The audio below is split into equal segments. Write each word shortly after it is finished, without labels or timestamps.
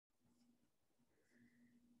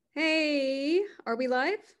Hey, are we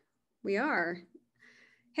live? We are.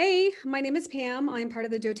 Hey, my name is Pam. I'm part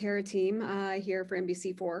of the doTERRA team here for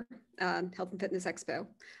NBC4, Health and Fitness Expo.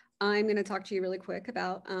 I'm going to talk to you really quick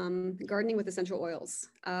about gardening with essential oils.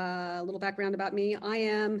 A little background about me.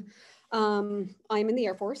 I'm in the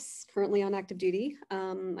Air Force, currently on active duty.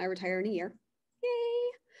 I retire in a year.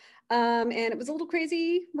 Yay! And it was a little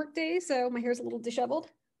crazy work day, so my hair's a little disheveled,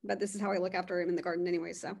 but this is how I look after I'm in the garden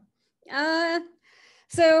anyway, so.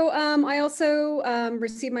 I also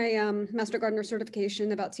received my Master Gardener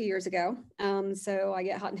certification about 2 years ago. So I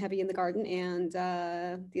get hot and heavy in the garden, and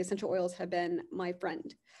the essential oils have been my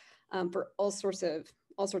friend for all sorts of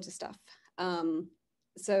stuff.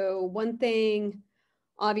 So one thing,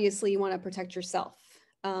 obviously, you want to protect yourself.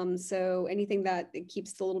 So anything that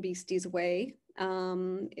keeps the little beasties away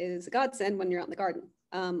is a godsend when you're out in the garden.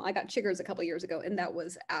 I got chiggers a couple years ago, and that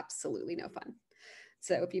was absolutely no fun.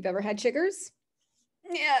 So if you've ever had chiggers,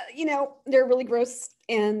 yeah, they're really gross,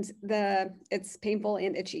 and it's painful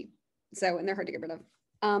and itchy. So, and they're hard to get rid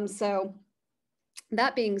of. So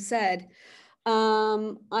that being said,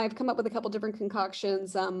 I've come up with a couple different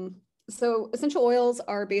concoctions. So essential oils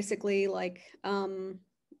are basically like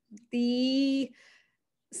the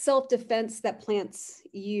self-defense that plants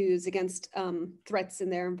use against threats in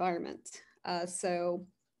their environment. So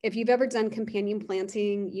if you've ever done companion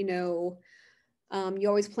planting, you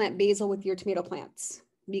always plant basil with your tomato plants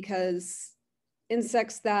because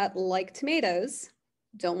insects that like tomatoes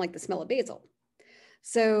don't like the smell of basil.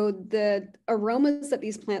 So the aromas that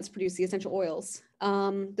these plants produce, the essential oils,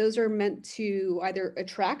 those are meant to either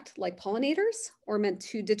attract like pollinators or meant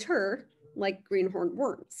to deter like greenhorn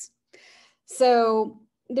worms. So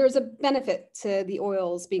there's a benefit to the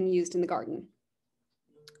oils being used in the garden.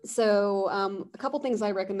 So a couple things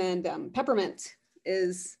I recommend. Peppermint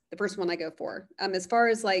is the first one I go for as far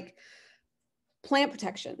as like plant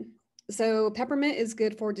protection. So peppermint is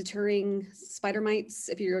good for deterring spider mites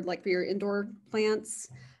if you're like for your indoor plants.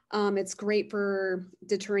 It's great for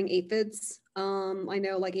deterring aphids. I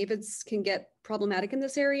know like aphids can get problematic in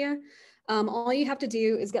this area. All you have to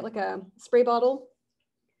do is get like a spray bottle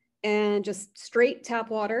and just straight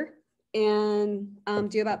tap water and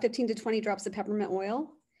do about 15 to 20 drops of peppermint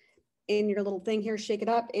oil in your little thing here, shake it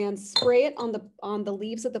up and spray it on the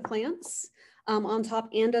leaves of the plants, on top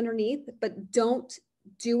and underneath, but don't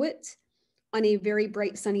do it on a very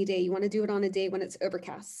bright sunny day. You want to do it on a day when it's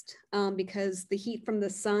overcast because the heat from the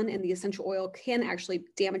sun and the essential oil can actually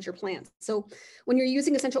damage your plants. So when you're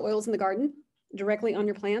using essential oils in the garden directly on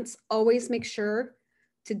your plants, always make sure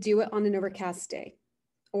to do it on an overcast day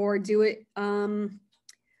or do it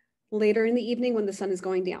later in the evening when the sun is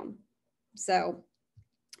going down. So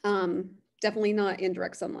definitely not in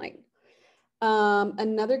direct sunlight.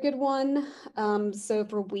 Another good one, so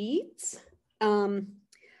for weeds,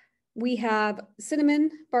 we have cinnamon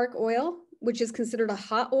bark oil, which is considered a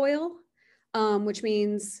hot oil, which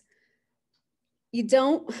means you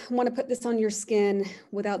don't want to put this on your skin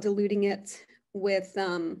without diluting it with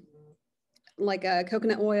like a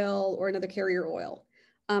coconut oil or another carrier oil,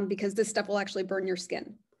 because this stuff will actually burn your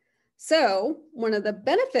skin. So one of the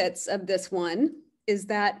benefits of this one is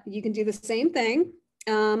that you can do the same thing.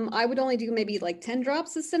 I would only do maybe like 10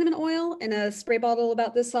 drops of cinnamon oil in a spray bottle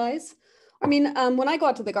about this size. I mean, when I go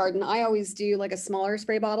out to the garden, I always do like a smaller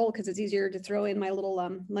spray bottle because it's easier to throw in my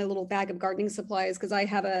little bag of gardening supplies because I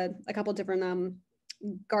have a couple different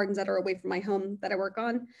gardens that are away from my home that I work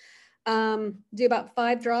on. Do about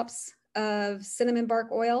 5 drops of cinnamon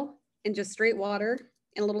bark oil in just straight water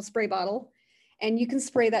in a little spray bottle. And you can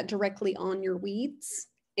spray that directly on your weeds,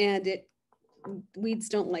 and weeds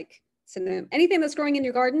don't like cinnamon. Anything that's growing in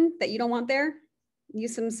your garden that you don't want there,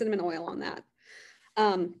 use some cinnamon oil on that.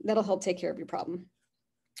 That'll help take care of your problem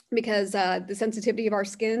because the sensitivity of our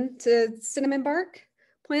skin to cinnamon bark,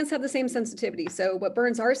 plants have the same sensitivity. So what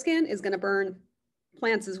burns our skin is going to burn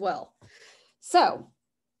plants as well. So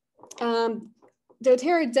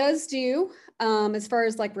doTERRA does do, as far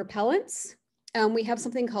as like repellents, we have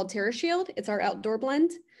something called Terra Shield. It's our outdoor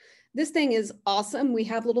blend. This thing is awesome. We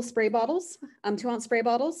have little spray bottles, 2-ounce spray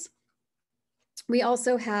bottles. We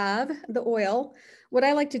also have the oil. What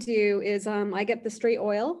I like to do is I get the straight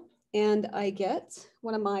oil and I get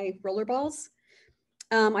one of my roller balls.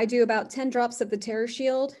 I do about 10 drops of the Terra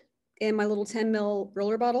Shield in my little 10 ml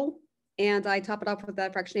roller bottle, and I top it off with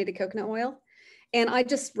that fractionated coconut oil. And I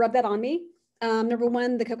just rub that on me. Number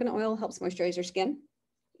one, the coconut oil helps moisturize your skin.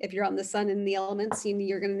 If you're out in the sun and the elements,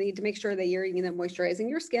 you're going to need to make sure that you're moisturizing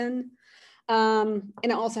your skin. And it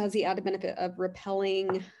also has the added benefit of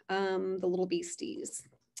repelling the little beasties.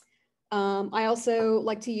 I also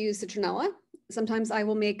like to use citronella. Sometimes I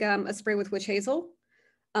will make a spray with witch hazel.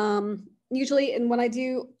 Usually, and when I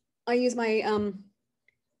do, I use my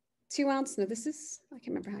 2 ounce, no, this is, I can't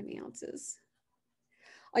remember how many ounces.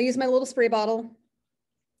 I'll use my little spray bottle.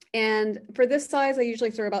 And for this size, I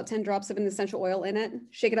usually throw about 10 drops of an essential oil in it,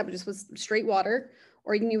 shake it up just with straight water,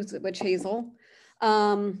 or you can use witch hazel.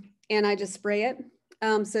 And I just spray it.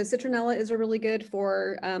 So citronella is a really good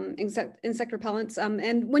for insect repellents.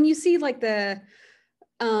 And when you see like the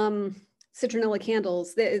citronella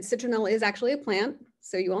candles, citronella is actually a plant,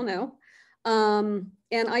 so you all know.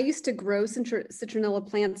 And I used to grow citronella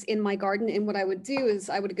plants in my garden. And what I would do is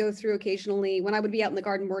I would go through occasionally when I would be out in the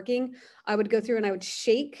garden working, I would go through and I would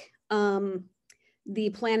shake the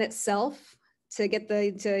plant itself to get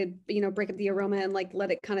break up the aroma and like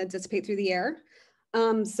let it kind of dissipate through the air.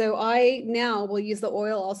 So I now will use the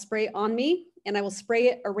oil, I'll spray it on me and I will spray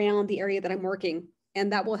it around the area that I'm working.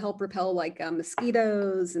 And that will help repel like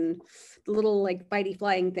mosquitoes and the little like bitey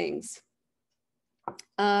flying things.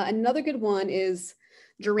 Another good one is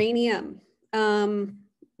geranium.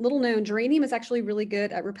 Little known, geranium is actually really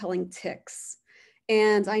good at repelling ticks.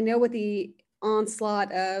 And I know with the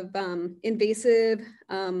onslaught of invasive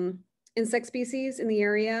insect species in the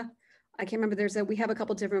area, I can't remember, we have a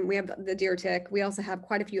couple different, we have the deer tick. We also have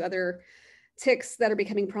quite a few other ticks that are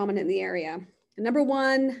becoming prominent in the area. And number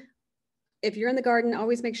one, if you're in the garden,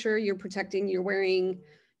 always make sure you're wearing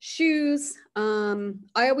shoes.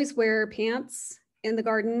 I always wear pants in the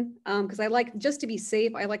garden because I like, just to be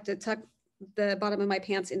safe, I like to tuck the bottom of my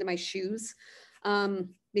pants into my shoes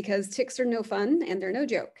because ticks are no fun and they're no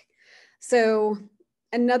joke. So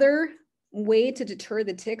another way to deter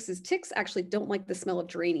the ticks is ticks actually don't like the smell of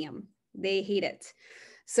geranium. They hate it.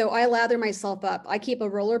 So I lather myself up. I keep a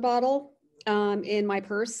roller bottle in my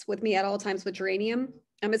purse with me at all times with geranium.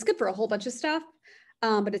 It's good for a whole bunch of stuff,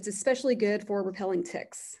 but it's especially good for repelling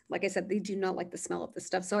ticks. Like I said, they do not like the smell of this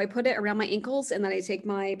stuff. So I put it around my ankles and then I take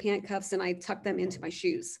my pant cuffs and I tuck them into my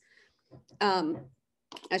shoes.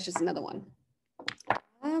 That's just another one.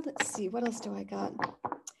 Let's see, what else do I got?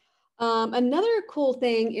 Another cool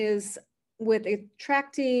thing is with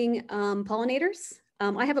attracting pollinators.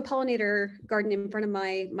 I have a pollinator garden in front of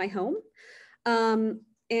my home.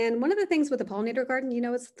 And one of the things with a pollinator garden,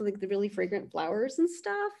 it's like the really fragrant flowers and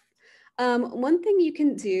stuff. One thing you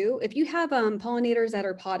can do, if you have pollinators that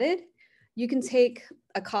are potted, you can take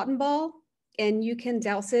a cotton ball and you can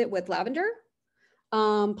douse it with lavender.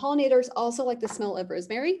 Pollinators also like the smell of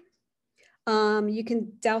rosemary. You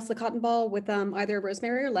can douse the cotton ball with either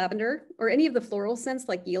rosemary or lavender or any of the floral scents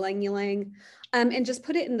like ylang ylang, and just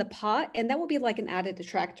put it in the pot, and that will be like an added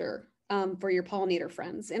attractor for your pollinator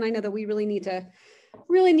friends. And I know that we really need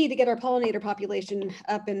to get our pollinator population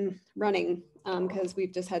up and running because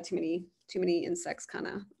we've just had too many insects kind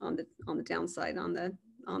of on the downside, on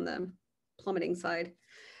the plummeting side.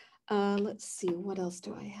 Let's see, what else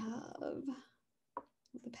do I have?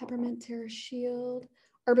 The peppermint terra shield,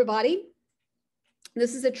 arbor body.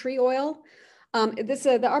 This is a tree oil.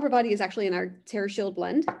 The arbor body is actually in our terra shield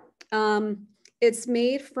blend. It's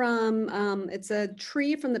made from, it's a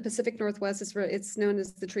tree from the Pacific Northwest. It's known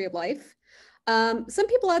as the tree of life. Some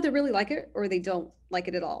people either really like it or they don't like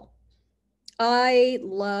it at all. I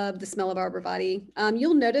love the smell of arbor body.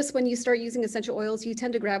 You'll notice when you start using essential oils, you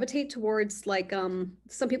tend to gravitate towards like,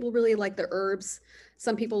 some people really like the herbs.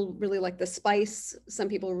 Some people really like the spice. Some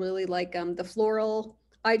people really like the floral.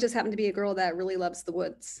 I just happen to be a girl that really loves the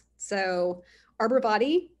woods. So arbor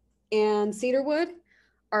body and cedarwood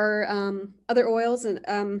are other oils,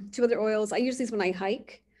 and 2 other oils. I use these when I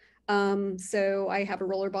hike. So I have a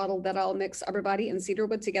roller bottle that I'll mix arbor body and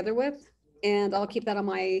cedarwood together with, and I'll keep that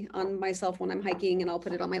on myself when I'm hiking, and I'll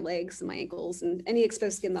put it on my legs and my ankles and any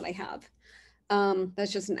exposed skin that I have.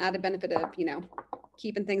 That's just an added benefit of,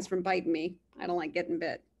 keeping things from biting me. I don't like getting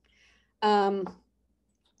bit.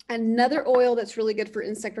 Another oil that's really good for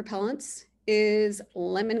insect repellents is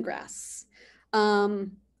lemongrass.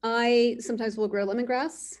 I sometimes will grow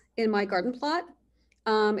lemongrass in my garden plot.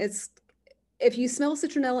 If you smell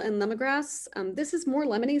citronella and lemongrass, this is more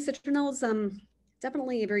lemony. Citronella is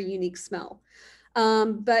definitely a very unique smell,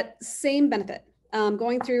 but same benefit.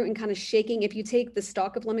 Going through and kind of shaking. If you take the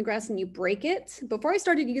stalk of lemongrass and you break it, before I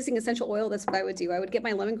started using essential oil, that's what I would do. I would get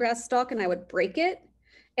my lemongrass stalk and I would break it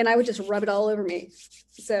and I would just rub it all over me.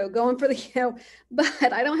 So going for the,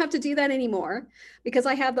 but I don't have to do that anymore because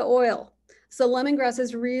I have the oil. So lemongrass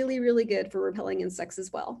is really, really good for repelling insects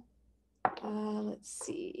as well. Let's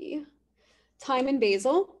see, thyme and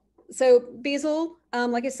basil. So basil,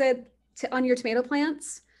 like I said, on your tomato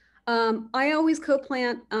plants, I always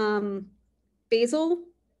co-plant basil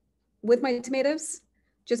with my tomatoes,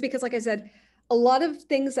 just because, like I said, a lot of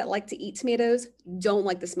things that like to eat tomatoes don't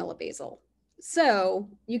like the smell of basil. So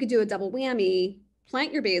you could do a double whammy,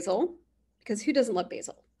 plant your basil, because who doesn't love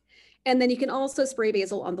basil? And then you can also spray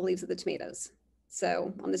basil on the leaves of the tomatoes.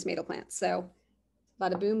 So on the tomato plant. So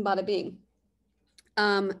bada boom, bada bing.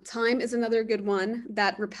 Thyme is another good one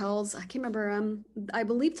that repels. I can't remember. I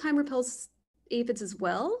believe thyme repels aphids as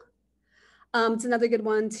well. It's another good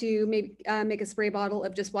one to maybe make a spray bottle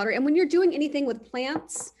of just water. And when you're doing anything with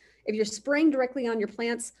plants, if you're spraying directly on your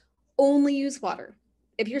plants, only use water.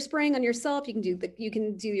 If you're spraying on yourself, you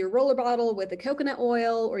can do your roller bottle with the coconut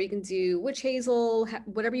oil, or you can do witch hazel,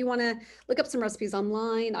 whatever you want to. Look up some recipes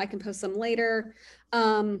online. I can post some later.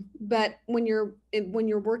 But when you're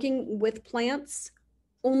working with plants,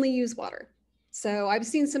 only use water. So I've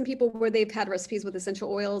seen some people where they've had recipes with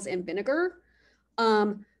essential oils and vinegar.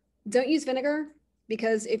 Don't use vinegar,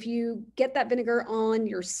 because if you get that vinegar on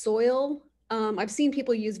your soil, I've seen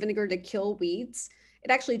people use vinegar to kill weeds. It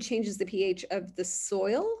actually changes the pH of the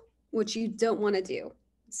soil, which you don't want to do.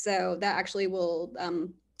 So that actually will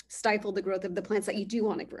stifle the growth of the plants that you do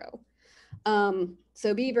want to grow.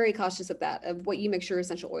 So be very cautious of that, of what you mix your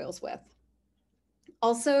essential oils with.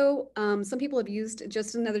 Also, some people have used,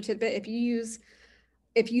 just another tidbit, if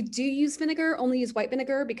you do use vinegar, only use white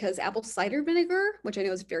vinegar, because apple cider vinegar, which I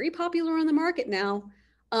know is very popular on the market now,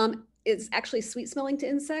 is actually sweet smelling to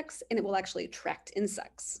insects, and it will actually attract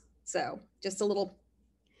insects. So just a little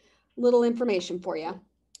information for you.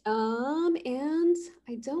 And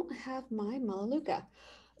I don't have my Melaleuca.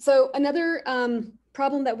 So another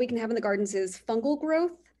problem that we can have in the gardens is fungal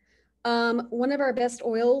growth. One of our best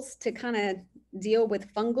oils to kind of deal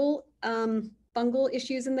with fungal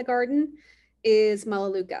issues in the garden is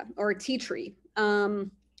Melaleuca, or tea tree.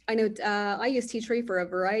 I know I use tea tree for a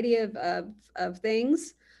variety of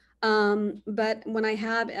things, but when I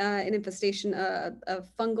have an infestation of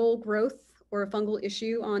fungal growth or a fungal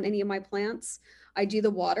issue on any of my plants, I do the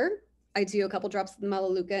water. I do a couple drops of the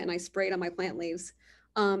Melaleuca and I spray it on my plant leaves,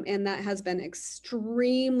 and that has been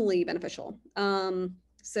extremely beneficial.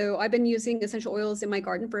 So I've been using essential oils in my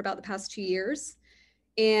garden for about the past 2 years.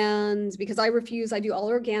 And because I do all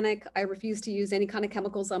organic, I refuse to use any kind of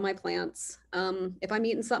chemicals on my plants. If I'm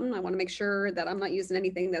eating something, I want to make sure that I'm not using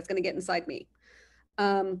anything that's going to get inside me.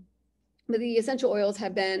 But the essential oils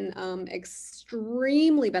have been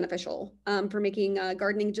extremely beneficial for making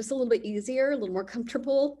gardening just a little bit easier, a little more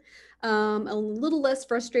comfortable, a little less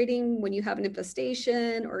frustrating when you have an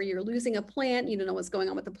infestation or you're losing a plant, you don't know what's going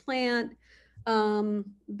on with the plant.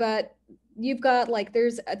 But you've got, like,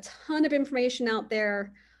 there's a ton of information out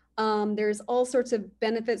there. There's all sorts of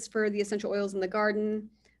benefits for the essential oils in the garden.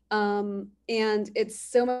 And it's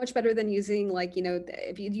so much better than using, like,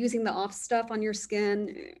 if you're using the off stuff on your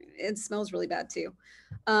skin, it smells really bad too.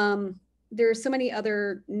 There's so many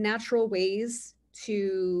other natural ways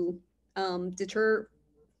to deter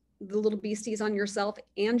the little beasties on yourself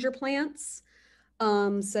and your plants.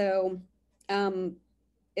 It's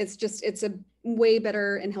a way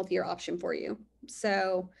better and healthier option for you.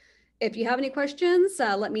 So if you have any questions,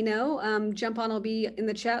 let me know. Jump on, I'll be in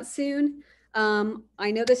the chat soon.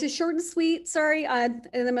 I know this is short and sweet. Sorry, and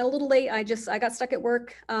I'm a little late. I got stuck at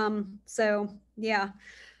work. So yeah,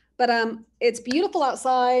 but it's beautiful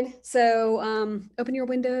outside. So open your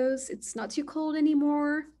windows. It's not too cold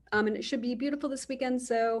anymore. And it should be beautiful this weekend.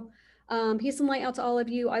 So peace and light out to all of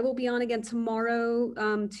you. I will be on again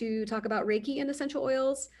tomorrow to talk about Reiki and essential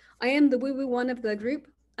oils. I am the woo-woo one of the group.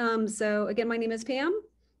 So again, my name is Pam,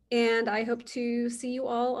 and I hope to see you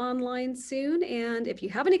all online soon. And if you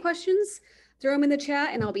have any questions, throw them in the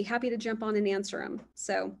chat and I'll be happy to jump on and answer them.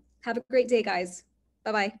 So have a great day, guys.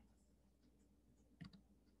 Bye-bye.